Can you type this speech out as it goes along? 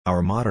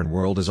Our modern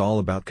world is all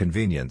about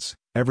convenience.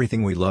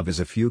 Everything we love is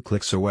a few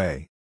clicks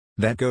away.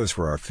 That goes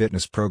for our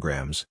fitness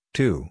programs,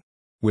 too.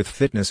 With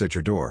Fitness at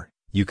Your Door,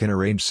 you can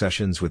arrange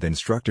sessions with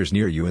instructors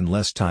near you in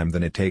less time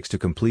than it takes to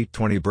complete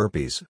 20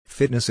 burpees.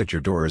 Fitness at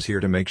Your Door is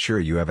here to make sure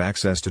you have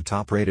access to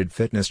top-rated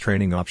fitness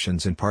training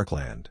options in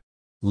Parkland.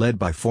 Led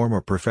by former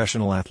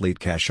professional athlete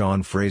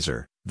Kashawn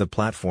Fraser, the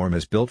platform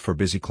is built for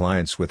busy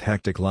clients with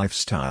hectic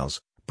lifestyles,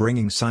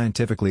 bringing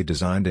scientifically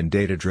designed and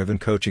data-driven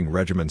coaching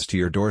regimens to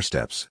your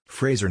doorsteps.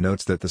 Fraser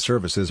notes that the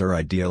services are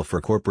ideal for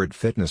corporate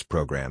fitness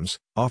programs,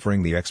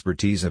 offering the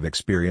expertise of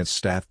experienced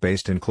staff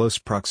based in close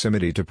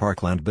proximity to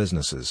Parkland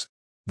businesses.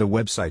 The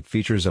website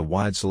features a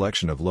wide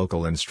selection of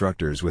local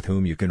instructors with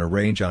whom you can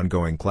arrange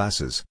ongoing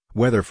classes,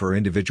 whether for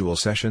individual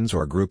sessions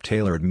or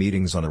group-tailored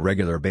meetings on a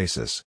regular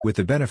basis. With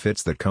the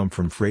benefits that come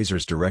from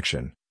Fraser's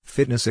direction,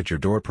 Fitness at Your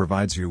Door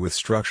provides you with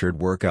structured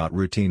workout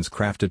routines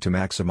crafted to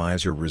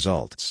maximize your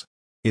results.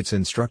 Its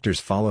instructors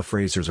follow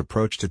Fraser's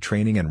approach to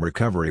training and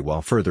recovery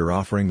while further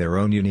offering their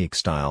own unique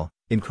style,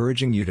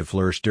 encouraging you to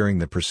flourish during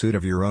the pursuit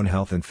of your own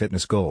health and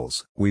fitness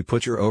goals. "We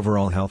put your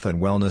overall health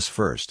and wellness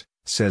first,"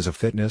 says a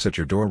Fitness at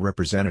Your Door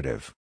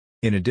representative.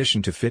 In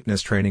addition to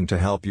fitness training to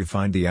help you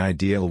find the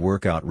ideal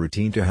workout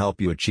routine to help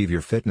you achieve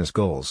your fitness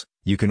goals,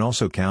 you can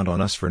also count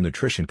on us for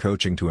nutrition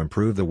coaching to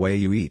improve the way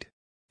you eat.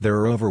 There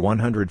are over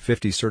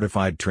 150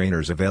 certified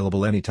trainers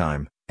available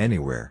anytime,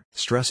 anywhere.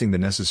 Stressing the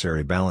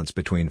necessary balance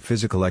between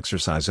physical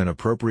exercise and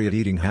appropriate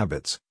eating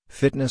habits,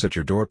 Fitness at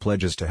Your Door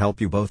pledges to help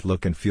you both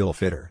look and feel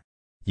fitter.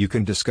 You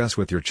can discuss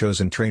with your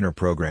chosen trainer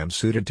programs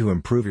suited to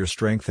improve your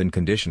strength and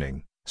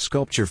conditioning,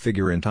 sculpt your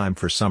figure in time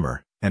for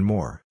summer, and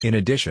more. In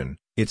addition,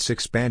 its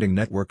expanding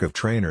network of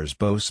trainers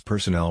boasts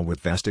personnel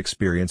with vast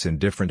experience in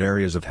different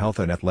areas of health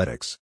and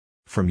athletics.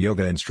 From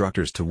yoga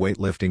instructors to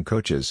weightlifting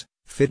coaches,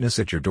 Fitness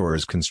at Your Door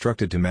is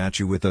constructed to match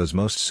you with those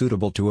most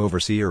suitable to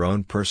oversee your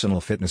own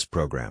personal fitness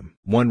program.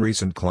 One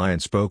recent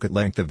client spoke at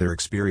length of their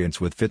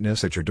experience with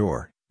Fitness at Your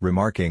Door,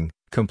 remarking,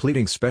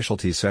 "Completing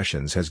specialty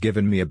sessions has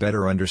given me a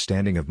better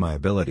understanding of my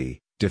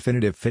ability,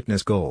 definitive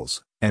fitness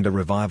goals, and a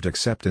revived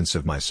acceptance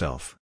of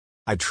myself.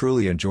 I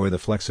truly enjoy the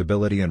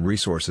flexibility and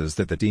resources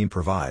that the team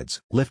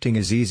provides." Lifting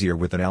is easier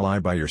with an ally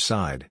by your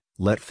side.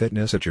 Let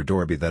Fitness at Your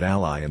Door be that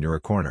ally in your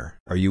corner.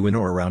 Are you in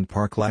or around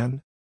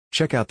Parkland?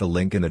 Check out the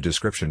link in the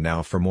description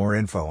now for more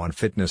info on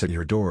Fitness at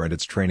Your Door and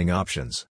its training options.